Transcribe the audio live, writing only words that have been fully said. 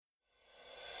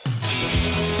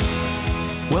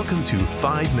Welcome to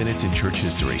 5 Minutes in Church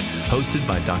History, hosted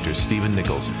by Dr. Stephen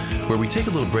Nichols, where we take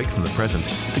a little break from the present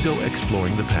to go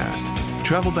exploring the past.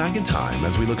 Travel back in time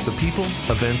as we look at the people,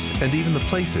 events, and even the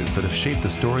places that have shaped the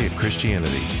story of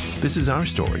Christianity. This is our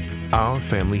story, our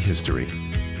family history.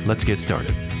 Let's get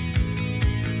started.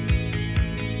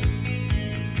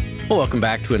 Well, welcome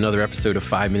back to another episode of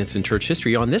 5 Minutes in Church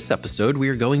History. On this episode, we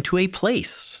are going to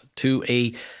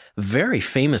a very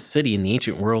famous city in the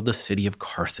ancient world, the city of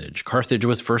Carthage. Carthage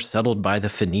was first settled by the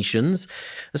Phoenicians.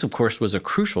 This, of course, was a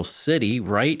crucial city,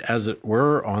 right as it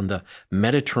were, on the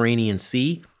Mediterranean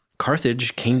Sea.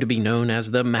 Carthage came to be known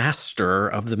as the master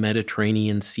of the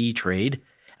Mediterranean Sea trade.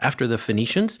 After the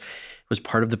Phoenicians, it was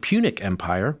part of the Punic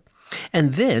Empire.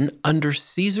 And then, under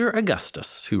Caesar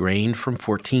Augustus, who reigned from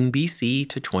 14 BC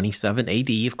to 27 AD,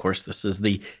 of course, this is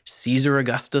the Caesar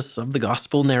Augustus of the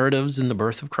gospel narratives in the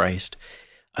birth of Christ.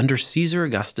 Under Caesar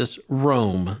Augustus,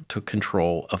 Rome took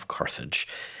control of Carthage,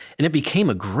 and it became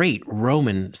a great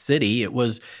Roman city. It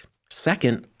was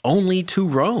second only to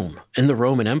Rome in the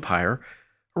Roman Empire,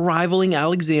 rivaling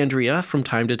Alexandria from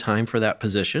time to time for that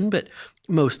position, but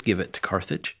most give it to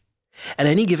Carthage. At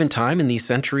any given time in these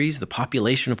centuries, the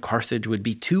population of Carthage would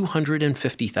be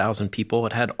 250,000 people.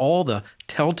 It had all the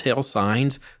telltale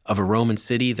signs of a Roman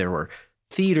city. There were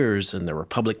theaters and there were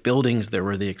public buildings. There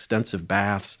were the extensive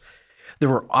baths. There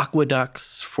were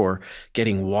aqueducts for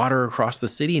getting water across the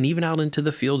city and even out into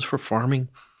the fields for farming.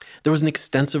 There was an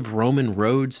extensive Roman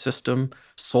road system.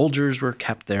 Soldiers were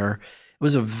kept there. It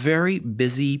was a very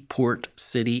busy port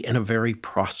city and a very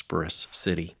prosperous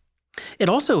city. It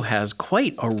also has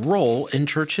quite a role in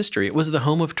church history. It was the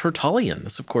home of Tertullian.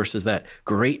 This, of course, is that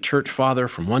great church father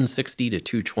from 160 to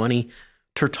 220.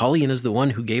 Tertullian is the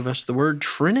one who gave us the word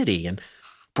Trinity and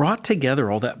brought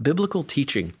together all that biblical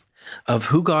teaching of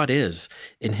who God is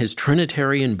in his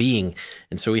Trinitarian being.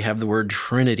 And so we have the word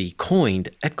Trinity coined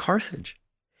at Carthage.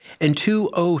 In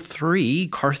 203,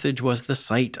 Carthage was the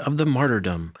site of the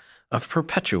martyrdom of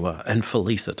Perpetua and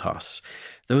Felicitas,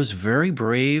 those very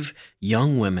brave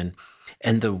young women,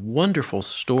 and the wonderful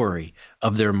story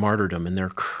of their martyrdom and their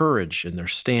courage and their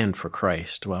stand for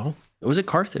Christ. Well, it was at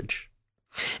Carthage.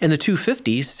 In the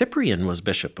 250s, Cyprian was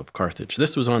bishop of Carthage.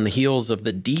 This was on the heels of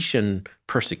the Decian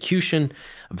persecution,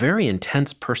 a very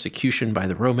intense persecution by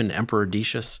the Roman Emperor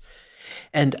Decius.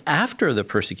 And after the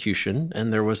persecution,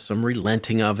 and there was some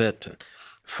relenting of it, and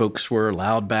folks were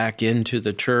allowed back into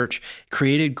the church,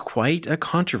 created quite a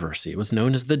controversy. It was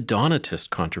known as the Donatist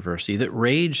controversy that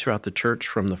raged throughout the church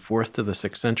from the 4th to the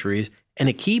 6th centuries, and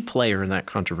a key player in that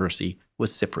controversy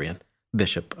was Cyprian,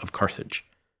 bishop of Carthage.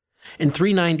 In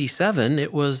 397,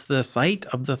 it was the site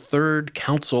of the Third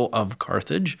Council of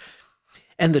Carthage,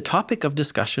 and the topic of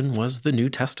discussion was the New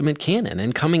Testament canon,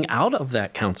 and coming out of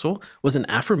that council was an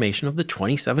affirmation of the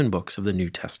 27 books of the New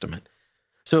Testament.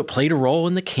 So it played a role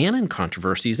in the canon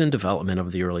controversies and development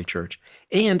of the early church.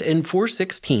 And in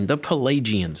 416, the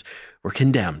Pelagians were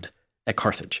condemned at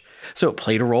Carthage. So it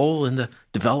played a role in the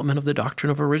development of the doctrine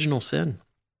of original sin.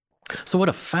 So what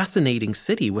a fascinating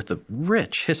city with a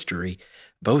rich history,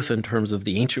 both in terms of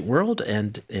the ancient world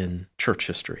and in church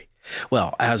history.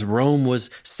 Well, as Rome was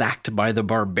sacked by the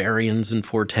barbarians in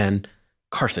 410,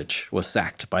 Carthage was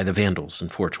sacked by the Vandals in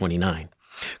 429.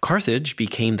 Carthage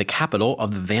became the capital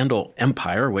of the Vandal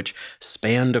Empire, which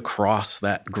spanned across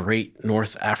that great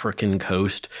North African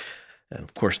coast. And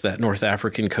of course, that North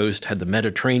African coast had the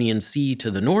Mediterranean Sea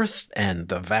to the north and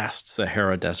the vast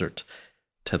Sahara Desert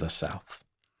to the south.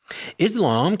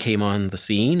 Islam came on the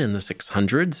scene in the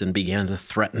 600s and began to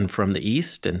threaten from the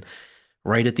east. And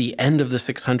right at the end of the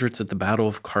 600s, at the Battle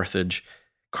of Carthage,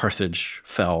 Carthage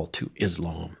fell to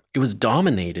Islam. It was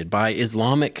dominated by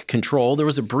Islamic control. There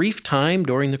was a brief time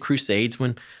during the Crusades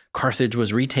when Carthage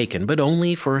was retaken, but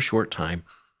only for a short time.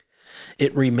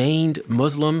 It remained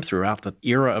Muslim throughout the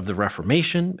era of the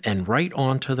Reformation and right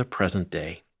on to the present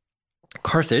day.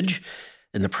 Carthage,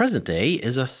 in the present day,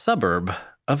 is a suburb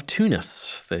of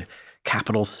Tunis, the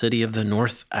capital city of the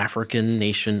North African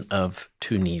nation of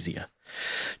Tunisia.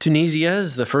 Tunisia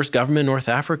is the first government in North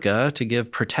Africa to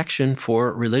give protection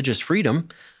for religious freedom,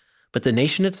 but the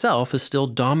nation itself is still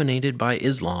dominated by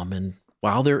Islam. And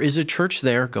while there is a church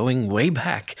there going way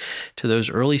back to those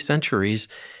early centuries,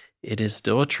 it is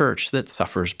still a church that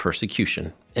suffers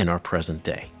persecution in our present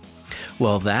day.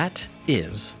 Well, that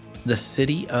is the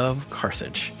city of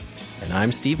Carthage. And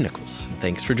I'm Steve Nichols. And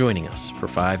thanks for joining us for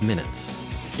 5 Minutes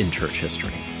in Church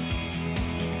History.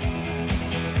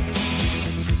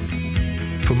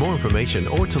 For more information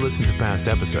or to listen to past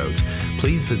episodes,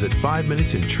 please visit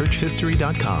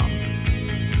 5minutesinchurchhistory.com.